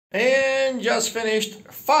And just finished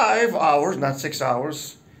 5 hours, not 6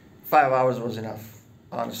 hours. 5 hours was enough,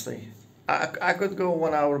 honestly. I could go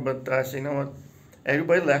 1 hour, but I said, you know what?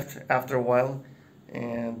 Everybody left after a while,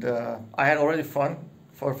 and I had already fun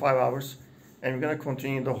for 5 hours, and we're gonna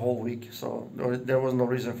continue the whole week. So there was no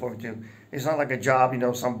reason for me to. It's not like a job, you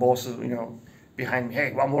know. Some bosses, you know, behind me.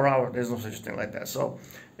 Hey, 1 more hour. There's no such thing like that. So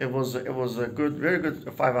it was a good, very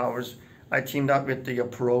good 5 hours. I teamed up with the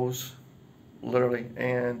pros, literally,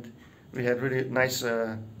 and we had really nice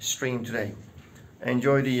stream today.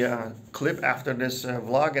 Enjoy the clip after this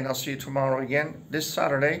vlog, and I'll see you tomorrow again. This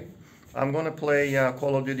Saturday, I'm going to play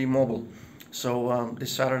Call of Duty Mobile. So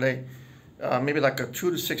this Saturday, maybe like a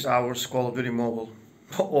 2 to 6 hours Call of Duty Mobile,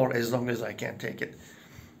 or as long as I can take it.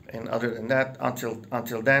 And other than that,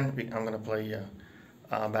 until then, I'm going to play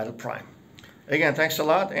battleprime. Again, thanks a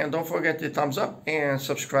lot, and don't forget the thumbs up and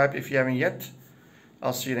subscribe if you haven't yet.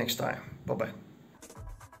 I'll see you next time. Bye-bye.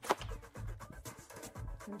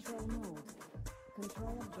 Control mode.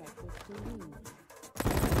 Control objective to lead.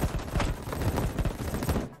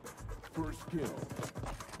 First kill.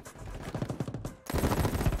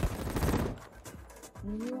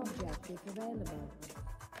 New objective available.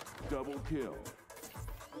 Double kill.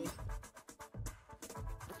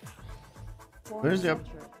 Where's the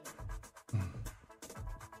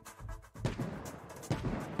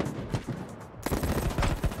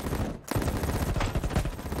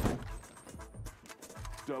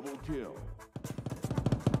Double kill.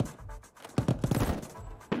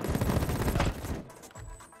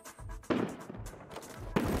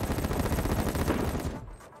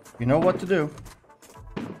 You know what to do.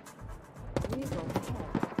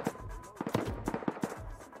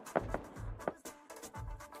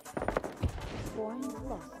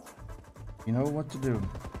 You know what to do.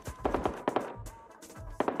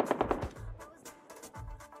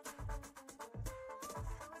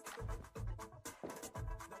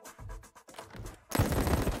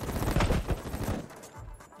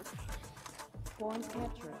 Point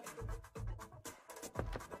capture.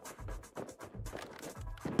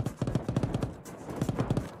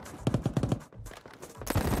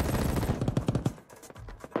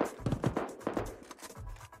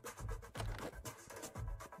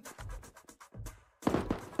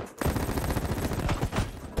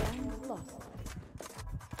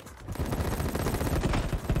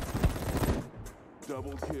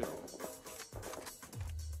 Double kill.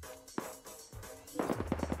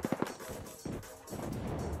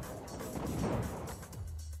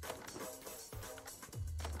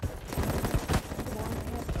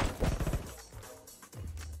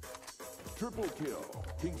 Triple kill.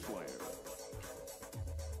 Kingslayer.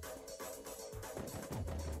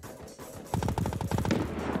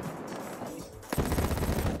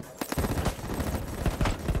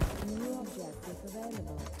 New objective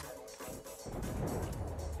available.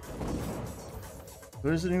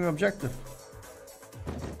 Where's the new objective?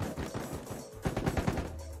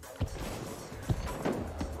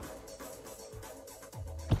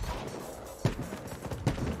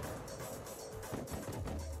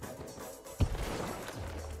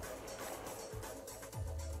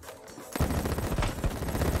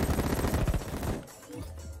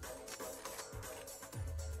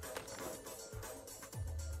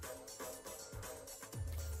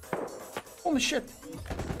 Holy shit!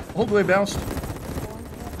 All the way bounced.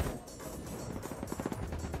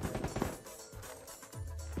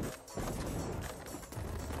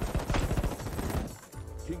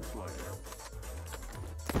 Kingslayer.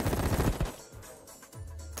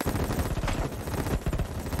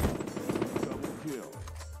 Double kill.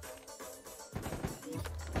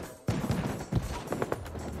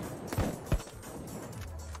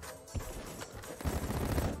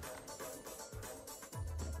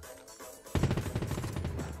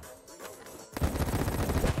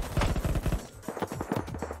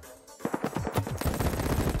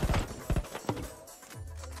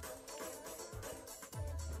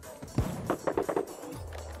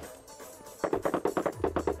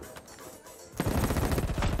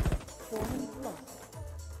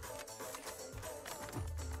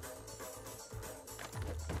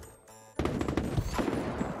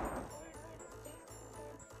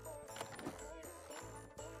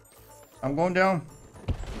 I'm going down.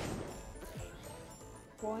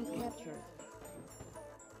 Point capture.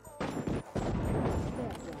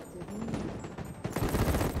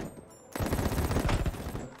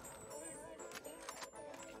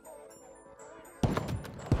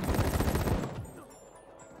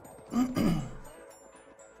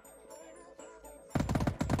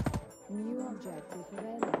 New objective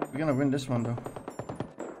available. We're gonna win this one though.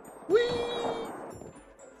 Whee!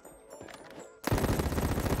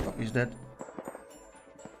 He's dead.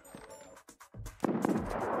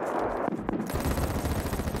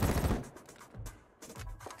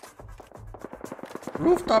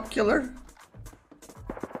 Rooftop killer.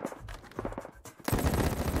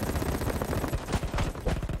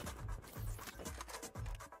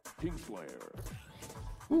 Kingslayer.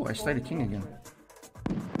 Ooh, I slayed the king again.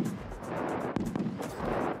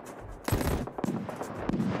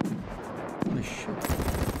 Holy shit.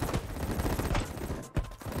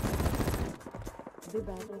 The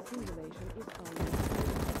battle simulation is almost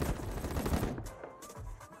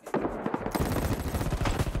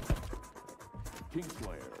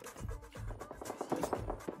Kingslayer.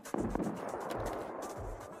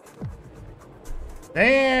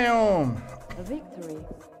 Damn! a victory.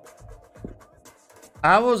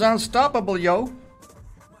 I was unstoppable, yo.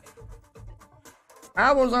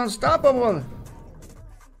 I was unstoppable.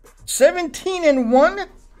 17-1?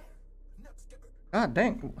 God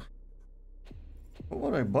dang.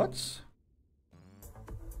 What are they, butts?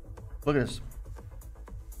 Look at this.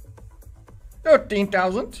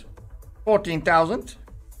 13,000. 14,000.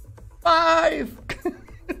 5.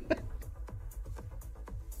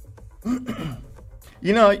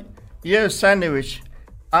 You know, yeah, sandwich.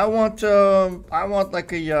 I want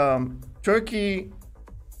like a turkey,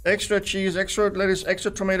 extra cheese, extra lettuce, extra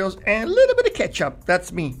tomatoes, and a little bit of ketchup.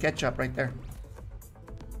 That's me, ketchup right there.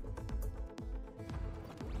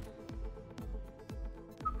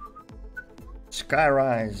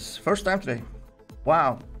 Skyrise, first time today.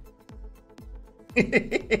 Wow.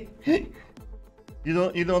 You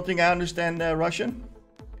don't think I understand Russian?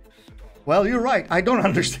 Well, you're right. I don't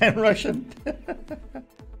understand Russian.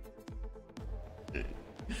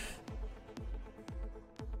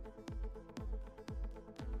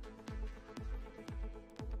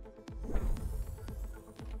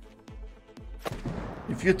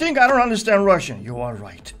 If you think I don't understand Russian, you are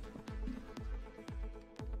right.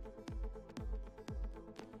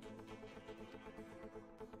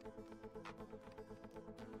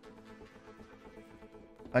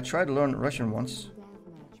 I tried to learn Russian once.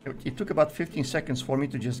 It took about 15 seconds for me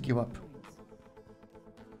to just give up.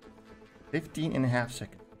 15.5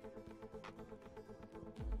 seconds.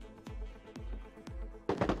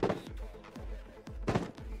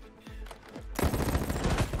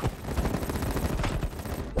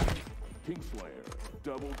 Kingslayer.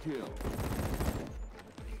 Double kill.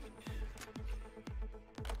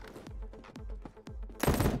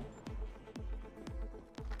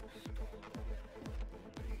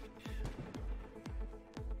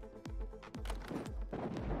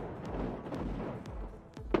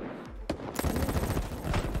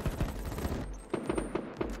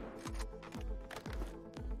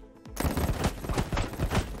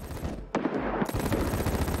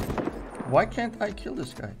 Why can't I kill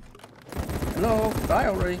this guy? Hello, die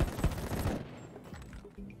already.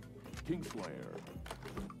 Kingslayer.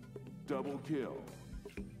 Double kill.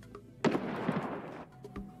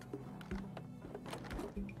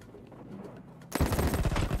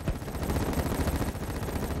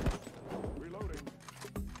 Reloading.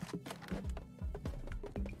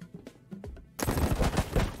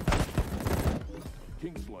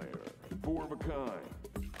 Kingslayer. 4 of a kind.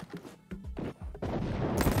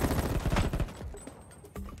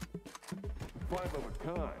 Five of a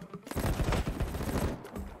kind.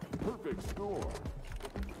 Perfect score.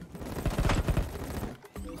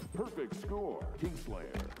 Perfect score.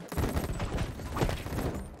 Kingslayer.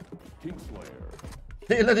 Kingslayer.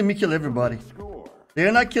 They're letting me kill everybody. Score.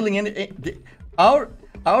 They're not killing our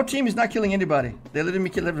team is not killing anybody. They're letting me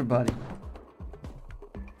kill everybody.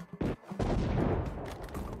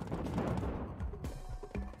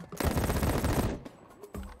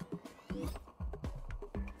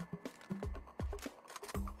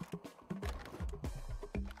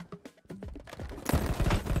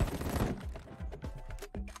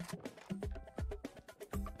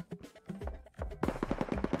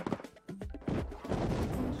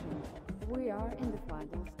 We are in the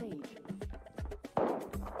final stage.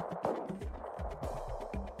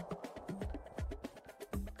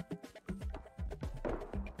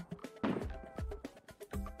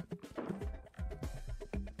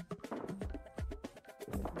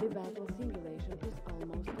 The battle simulation is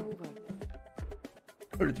almost over.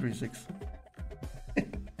 33-6.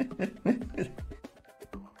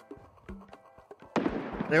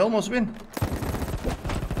 They almost win.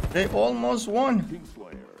 They almost won.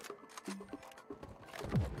 Kingslayer.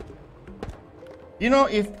 You know,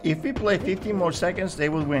 if we play 15 more seconds, they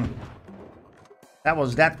will win. That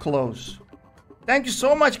was that close. Thank you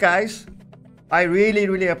so much, guys. I really,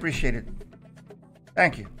 really appreciate it.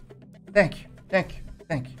 Thank you. Thank you. Thank you.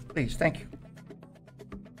 Thank you. Please, thank you.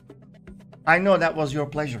 I know that was your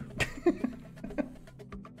pleasure.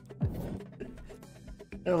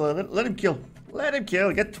 Let him kill. Let him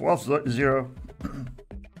kill. Get 12-0.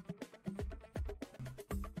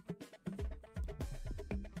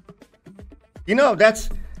 You know, this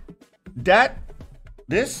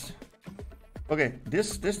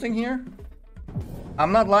thing here,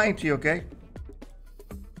 I'm not lying to you, okay?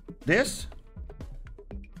 This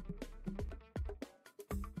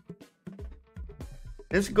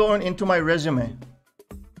is going into my resume.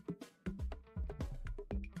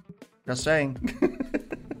 Just saying.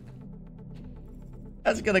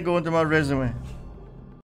 That's gonna go into my resume.